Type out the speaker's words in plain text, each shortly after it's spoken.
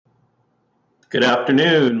Good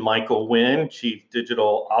afternoon, Michael Wynn, Chief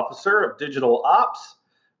Digital Officer of Digital Ops,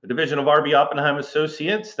 the division of RB Oppenheim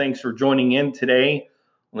Associates. Thanks for joining in today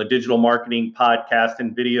on the Digital Marketing Podcast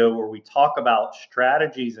and video, where we talk about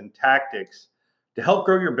strategies and tactics to help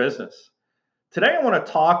grow your business. Today, I want to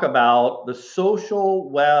talk about the social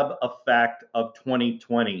web effect of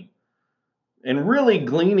 2020 and really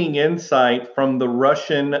gleaning insight from the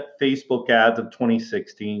Russian Facebook ads of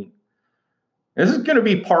 2016. This is going to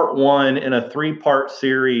be part one in a three-part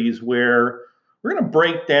series where we're going to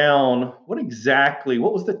break down what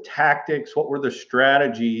was the tactics, what were the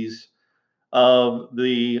strategies of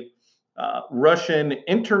the Russian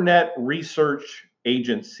Internet Research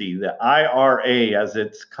Agency, the IRA, as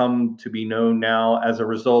it's come to be known now, as a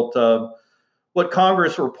result of what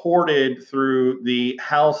Congress reported through the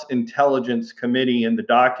House Intelligence Committee and the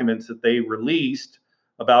documents that they released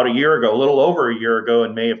about a year ago, a little over a year ago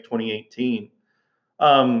in May of 2018.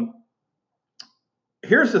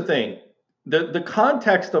 Here's the thing. The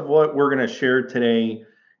context of what we're going to share today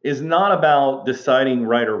is not about deciding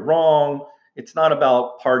right or wrong. It's not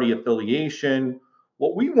about party affiliation.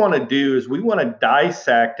 What we want to do is we want to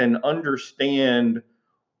dissect and understand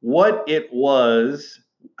what it was,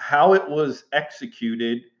 how it was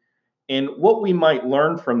executed, and what we might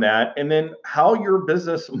learn from that, and then how your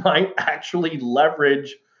business might actually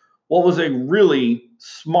leverage what was a really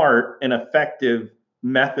smart and effective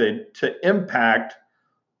method to impact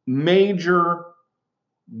major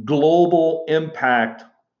global impact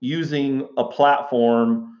using a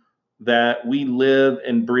platform that we live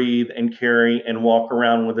and breathe and carry and walk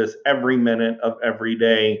around with us every minute of every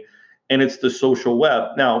day. And it's the social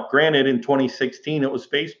web. Now, granted, in 2016, it was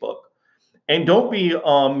Facebook. And don't be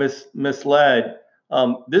misled.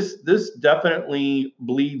 This definitely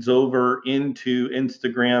bleeds over into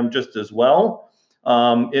Instagram just as well.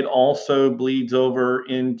 It also bleeds over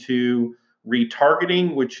into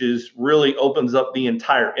retargeting, which is really opens up the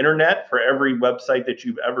entire internet for every website that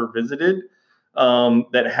you've ever visited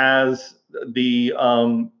that has the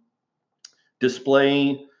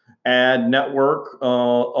display ad network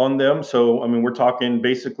on them. So, I mean, we're talking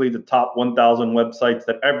basically the top 1,000 websites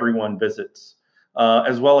that everyone visits,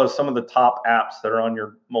 as well as some of the top apps that are on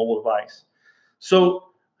your mobile device. So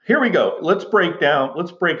here we go. Let's break it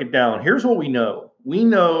down. Here's what we know. We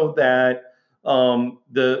know that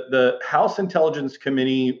the House Intelligence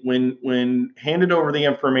Committee, when handed over the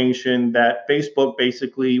information that Facebook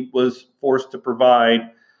basically was forced to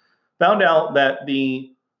provide, found out that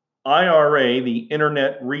the IRA, the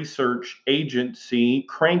Internet Research Agency,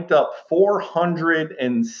 cranked up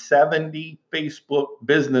 470 Facebook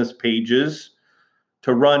business pages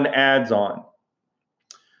to run ads on.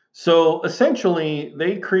 So essentially,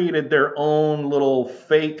 they created their own little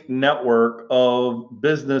fake network of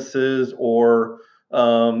businesses or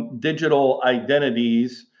digital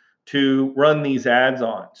identities to run these ads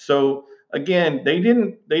on. So again, they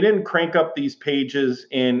didn't crank up these pages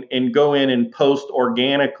and go in and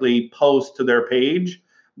organically post to their page.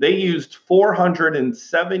 They used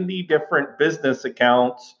 470 different business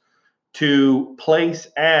accounts to place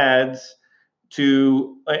ads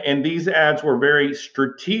and these ads were very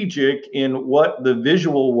strategic in what the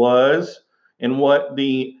visual was and what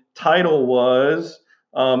the title was,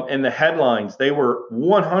 and the headlines. They were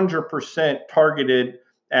 100% targeted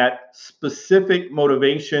at specific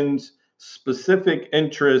motivations, specific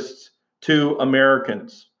interests to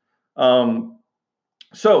Americans.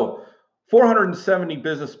 So 470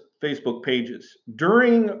 business Facebook pages.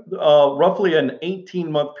 During roughly an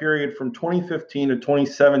 18-month period from 2015 to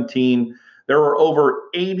 2017, there were over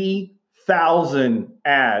 80,000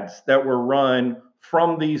 ads that were run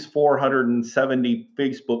from these 470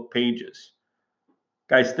 Facebook pages.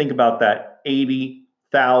 Guys, think about that.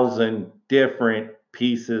 80,000 different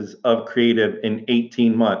pieces of creative in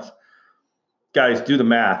 18 months. Guys, do the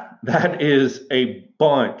math. That is a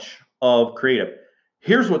bunch of creative.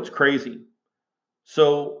 Here's what's crazy.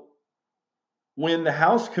 So when the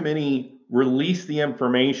House Committee released the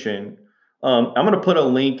information, I'm going to put a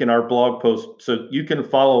link in our blog post so you can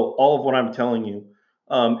follow all of what I'm telling you.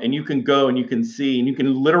 And you can go and you can see, and you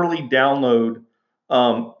can literally download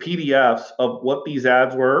PDFs of what these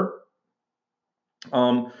ads were.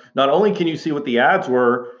 Not only can you see what the ads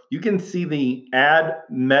were, you can see the ad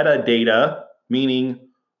metadata, meaning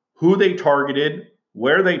who they targeted,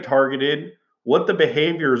 where they targeted, what the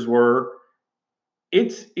behaviors were.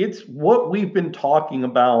 It's what we've been talking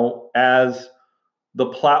about as the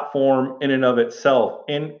platform in and of itself.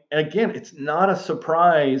 And again, it's not a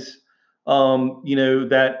surprise,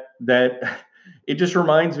 that it just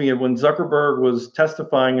reminds me of when Zuckerberg was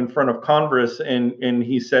testifying in front of Congress and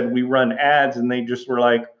he said, we run ads, and they just were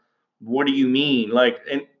like, what do you mean? Like,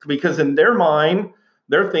 and because in their mind,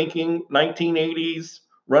 they're thinking 1980s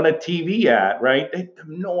run a TV ad, right? They have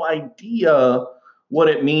no idea what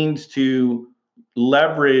it means to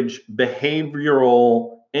leverage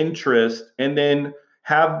behavioral interest and then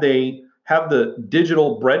have the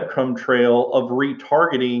digital breadcrumb trail of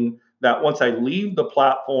retargeting that once I leave the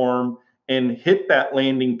platform and hit that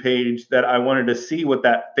landing page that I wanted to see what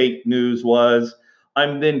that fake news was,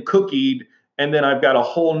 I'm then cookied, and then I've got a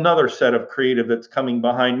whole nother set of creative that's coming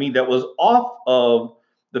behind me that was off of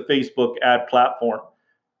the Facebook ad platform.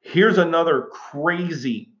 Here's another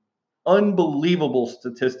crazy, unbelievable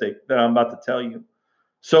statistic that I'm about to tell you.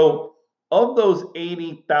 So, of those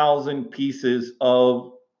 80,000 pieces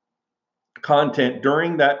of content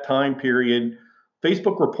during that time period,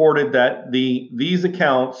 Facebook reported that these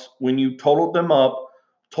accounts, when you totaled them up,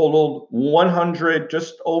 totaled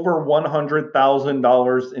just over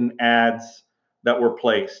 $100,000 in ads that were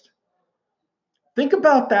placed. Think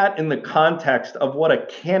about that in the context of what a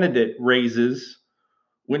candidate raises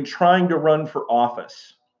when trying to run for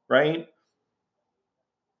office, right?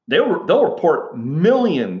 They'll report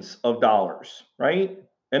millions of dollars, right?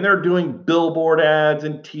 And they're doing billboard ads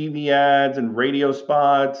and TV ads and radio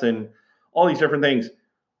spots and all these different things.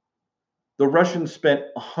 The Russians spent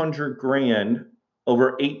 100 grand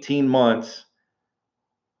over 18 months.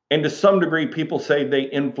 And to some degree, people say they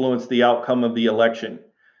influenced the outcome of the election.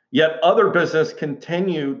 Yet other business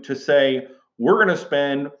continue to say, we're going to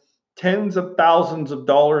spend tens of thousands of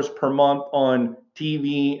dollars per month on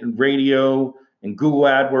TV and radio and Google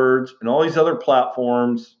AdWords and all these other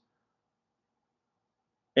platforms,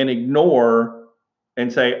 and ignore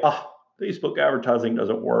and say, Facebook advertising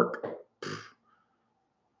doesn't work.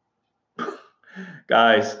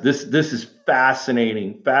 Guys, this is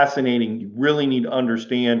fascinating. You really need to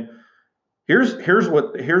understand. Here's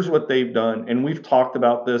what they've done, and we've talked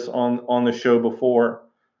about this on the show before.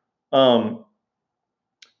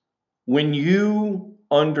 When you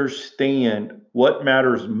understand what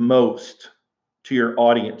matters most to your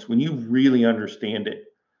audience, when you really understand it,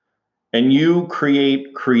 and you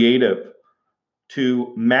create creative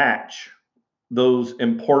to match those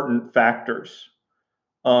important factors,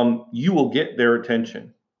 you will get their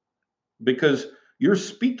attention because you're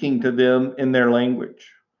speaking to them in their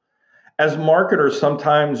language. As marketers,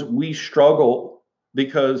 sometimes we struggle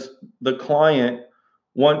because the client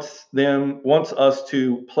wants us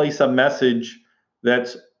to place a message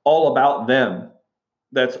that's all about them,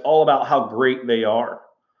 that's all about how great they are.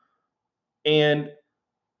 And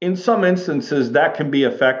in some instances, that can be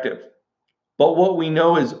effective. But what we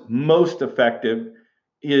know is most effective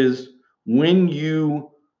is when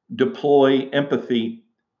you deploy empathy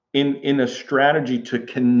in a strategy to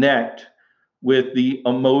connect with the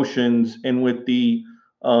emotions and with the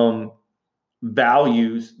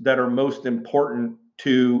values that are most important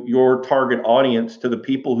to your target audience, to the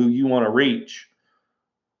people who you want to reach.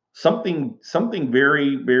 Something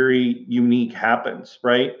very, very unique happens,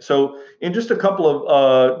 right? So in just a couple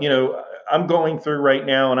of I'm going through right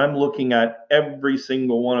now and I'm looking at every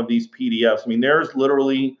single one of these PDFs. I mean, there's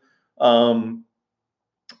literally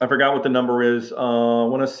I forgot what the number is. I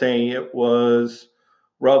want to say it was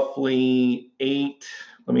roughly 8.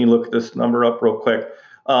 Let me look this number up real quick.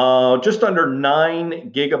 Just under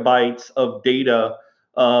 9 gigabytes of data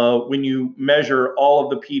when you measure all of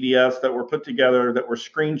the PDFs that were put together, that were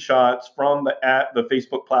screenshots from the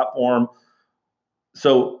Facebook platform.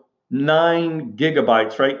 So 9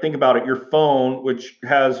 gigabytes, right? Think about it. Your phone, which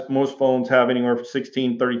most phones have anywhere from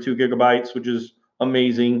 16, 32 gigabytes, which is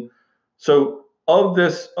amazing. So of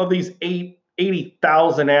these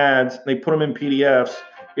 80,000 ads, they put them in PDFs.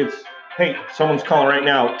 Hey, someone's calling right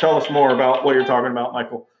now. Tell us more about what you're talking about,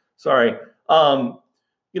 Michael. Sorry.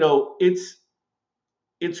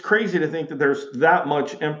 It's crazy to think that there's that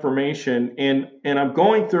much information, and I'm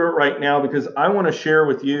going through it right now because I want to share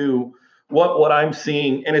with you what I'm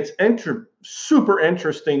seeing, and it's super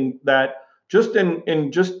interesting that just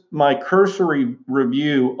in just my cursory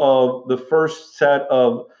review of the first set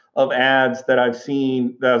of ads that I've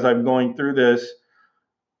seen as I'm going through this,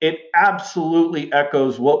 it absolutely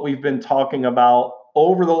echoes what we've been talking about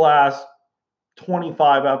over the last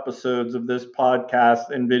 25 episodes of this podcast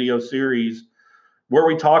and video series, where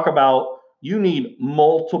we talk about you need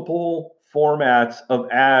multiple formats of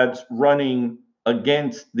ads running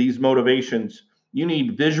against these motivations. You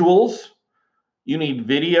need visuals, you need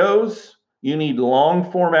videos, you need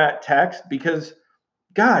long format text, because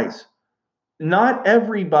guys, not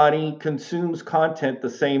everybody consumes content the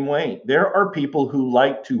same way. There are people who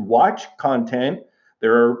like to watch content,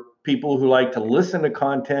 there are people who like to listen to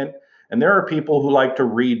content, and there are people who like to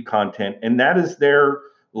read content, and that is their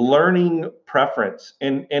learning preference,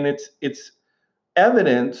 and it's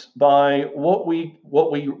evidenced by what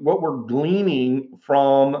we're gleaning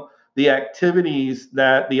from the activities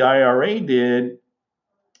that the IRA did,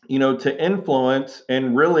 to influence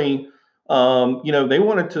and really, they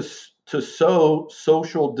wanted to sow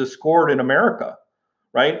social discord in America,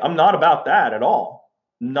 right? I'm not about that at all,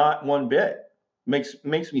 not one bit. Makes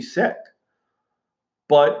me sick.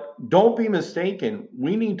 But don't be mistaken.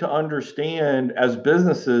 We need to understand as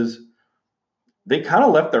businesses, they kind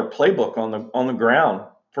of left their playbook on the ground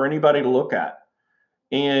for anybody to look at.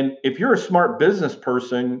 And if you're a smart business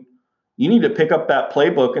person, you need to pick up that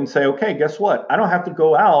playbook and say, okay, guess what? I don't have to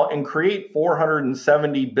go out and create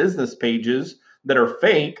 470 business pages that are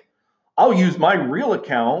fake. I'll use my real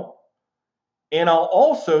account, and I'll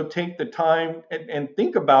also take the time and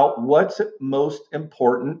think about what's most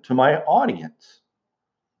important to my audience.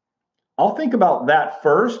 I'll think about that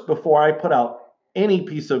first before I put out any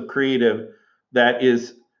piece of creative that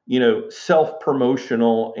is,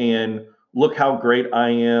 self-promotional and look how great I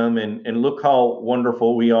am, and look how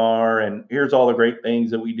wonderful we are, and here's all the great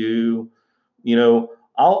things that we do.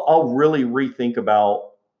 I'll really rethink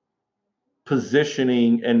about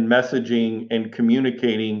positioning and messaging and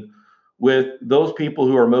communicating with those people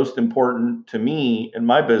who are most important to me in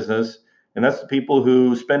my business, and that's the people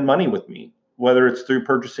who spend money with me, whether it's through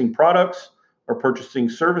purchasing products or purchasing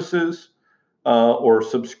services, or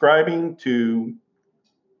subscribing to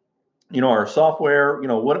our software,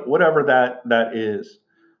 whatever that is.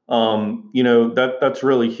 That's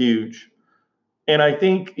really huge. And I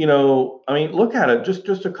think, look at it,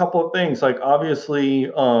 just a couple of things, like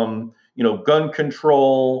obviously, gun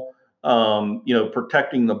control,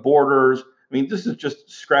 protecting the borders. I mean, this is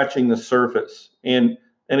just scratching the surface. And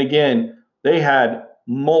again, they had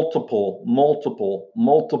multiple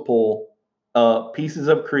pieces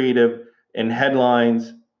of creative and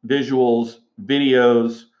headlines, visuals,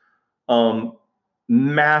 videos, um,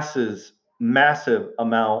 massive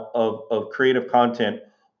amount of creative content,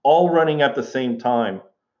 all running at the same time,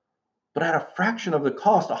 but at a fraction of the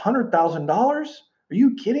cost. $100,000? Are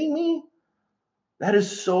you kidding me? That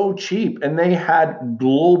is so cheap, and they had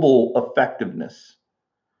global effectiveness.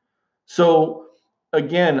 So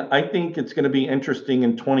again, I think it's going to be interesting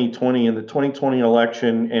in 2020 and the 2020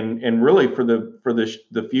 election, and really for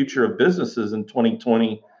the future of businesses in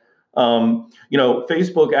 2020.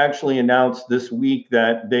 Facebook actually announced this week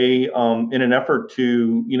that they, in an effort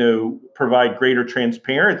to, provide greater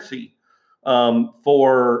transparency,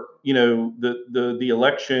 for, the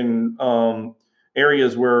election,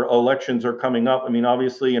 areas where elections are coming up. I mean,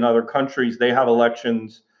 obviously in other countries, they have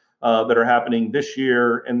elections, that are happening this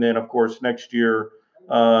year. And then of course, next year,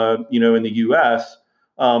 in the US.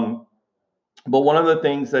 But one of the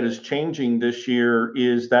things that is changing this year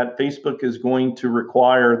is that Facebook is going to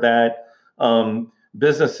require that,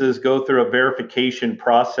 businesses go through a verification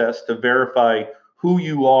process to verify who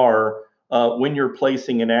you are, when you're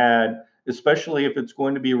placing an ad, especially if it's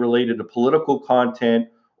going to be related to political content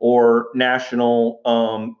or national,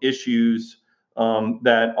 issues,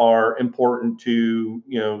 that are important to,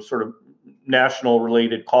 sort of national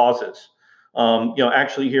related causes.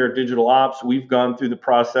 Actually here at Digital Ops, we've gone through the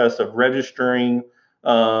process of registering,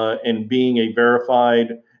 and being a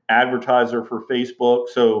verified advertiser for Facebook.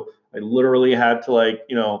 So I literally had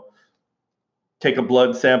to take a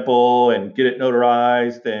blood sample and get it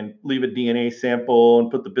notarized and leave a DNA sample and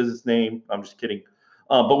put the business name. I'm just kidding.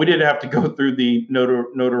 But we did have to go through the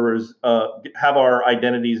notarized, have our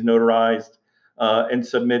identities notarized, and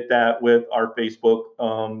submit that with our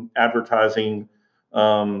Facebook, advertising,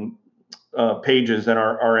 pages and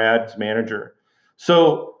our ads manager.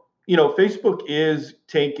 So, Facebook is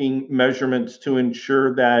taking measurements to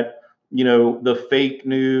ensure that, the fake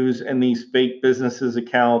news and these fake businesses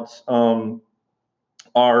accounts,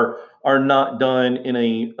 are not done in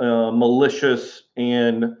a, malicious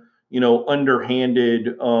and, underhanded,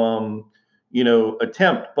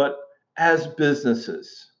 attempt. But as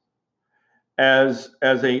businesses, as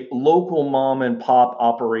a local mom and pop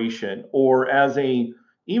operation, or as a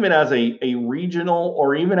even as a regional,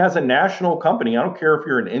 or even as a national company, I don't care if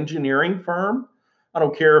you're an engineering firm, I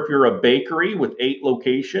don't care if you're a bakery with 8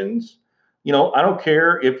 locations, I don't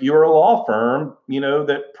care if you're a law firm,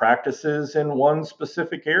 that practices in one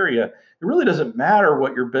specific area. It really doesn't matter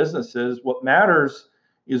what your business is. What matters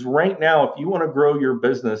is, right now, if you want to grow your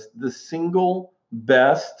business, the single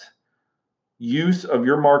best use of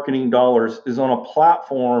your marketing dollars is on a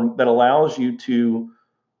platform that allows you to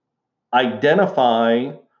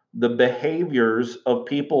identify the behaviors of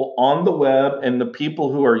people on the web and the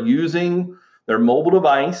people who are using their mobile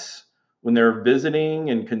device when they're visiting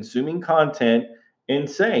and consuming content, and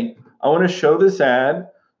say, I want to show this ad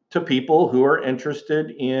to people who are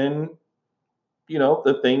interested in,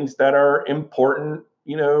 the things that are important,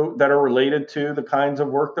 that are related to the kinds of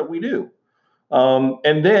work that we do.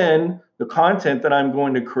 And then the content that I'm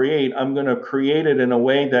going to create, I'm going to create it in a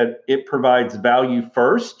way that it provides value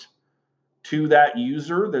first to that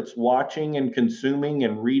user that's watching and consuming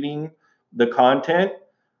and reading the content,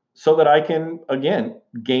 so that I can, again,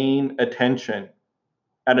 gain attention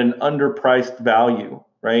at an underpriced value,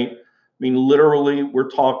 right? I mean, literally, we're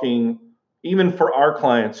talking, even for our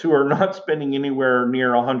clients who are not spending anywhere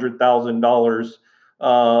near $100,000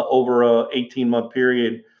 over a 18-month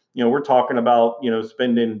period, we're talking about,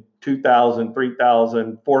 spending $2,000,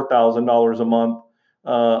 $3,000, $4,000 a month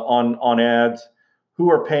on ads, who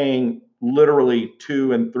are paying literally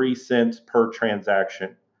 2 and 3 cents per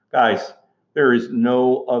transaction. Guys, there is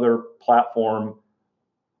no other platform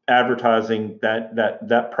advertising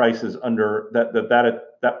that price is under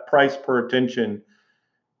that price per attention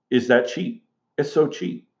is that cheap. It's so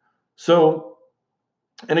cheap. So,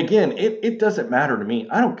 and again, it doesn't matter to me.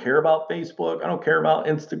 I don't care about Facebook. I don't care about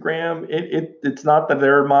Instagram. It's not that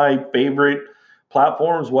they're my favorite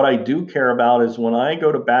platforms. What I do care about is when I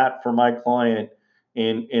go to bat for my client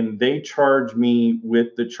and they charge me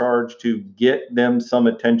with the charge to get them some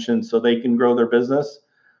attention so they can grow their business.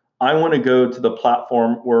 I want to go to the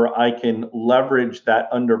platform where I can leverage that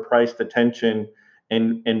underpriced attention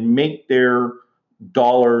and make their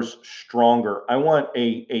dollars stronger. I want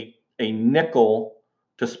a nickel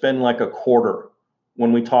to spend like a quarter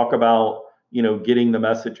when we talk about, getting the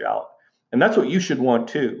message out. And that's what you should want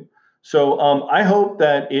too. So I hope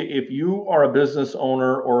that if you are a business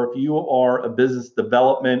owner, or if you are a business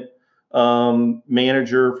development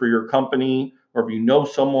manager for your company, or if you know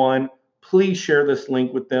someone, please share this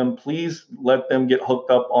link with them. Please let them get hooked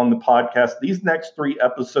up on the podcast. These next 3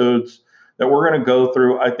 episodes that we're going to go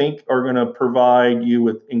through, I think, are going to provide you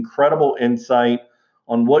with incredible insight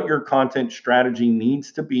on what your content strategy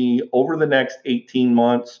needs to be over the next 18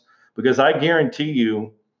 months. Because I guarantee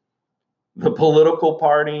you, the political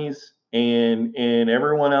parties and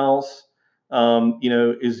everyone else,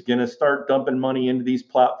 is going to start dumping money into these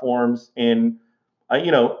platforms. And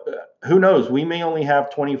who knows? We may only have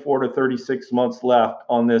 24 to 36 months left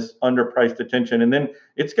on this underpriced attention, and then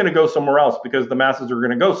it's going to go somewhere else because the masses are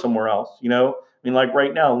going to go somewhere else. I mean, like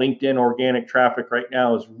right now, LinkedIn organic traffic right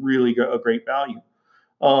now is really a great value.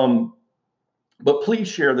 But please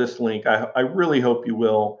share this link. I really hope you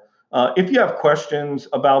will. If you have questions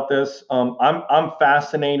about this, I'm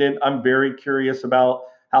fascinated. I'm very curious about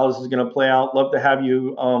how this is going to play out. Love to have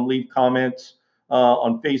you leave comments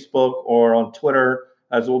on Facebook or on Twitter,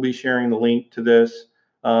 as we'll be sharing the link to this.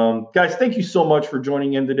 Guys, thank you so much for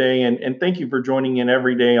joining in today, and thank you for joining in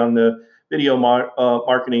every day on the Video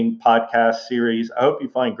Marketing Podcast series. I hope you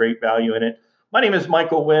find great value in it. My name is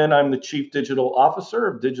Michael Wynn. I'm the Chief Digital Officer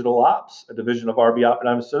of Digital Ops, a division of RB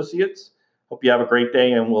Oppenheim Associates. Hope you have a great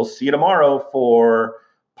day, and we'll see you tomorrow for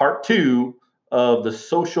part 2 of the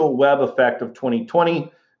social web effect of 2020,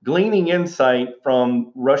 gleaning insight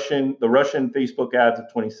from the Russian Facebook ads of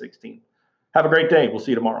 2016. Have a great day. We'll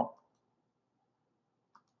see you tomorrow.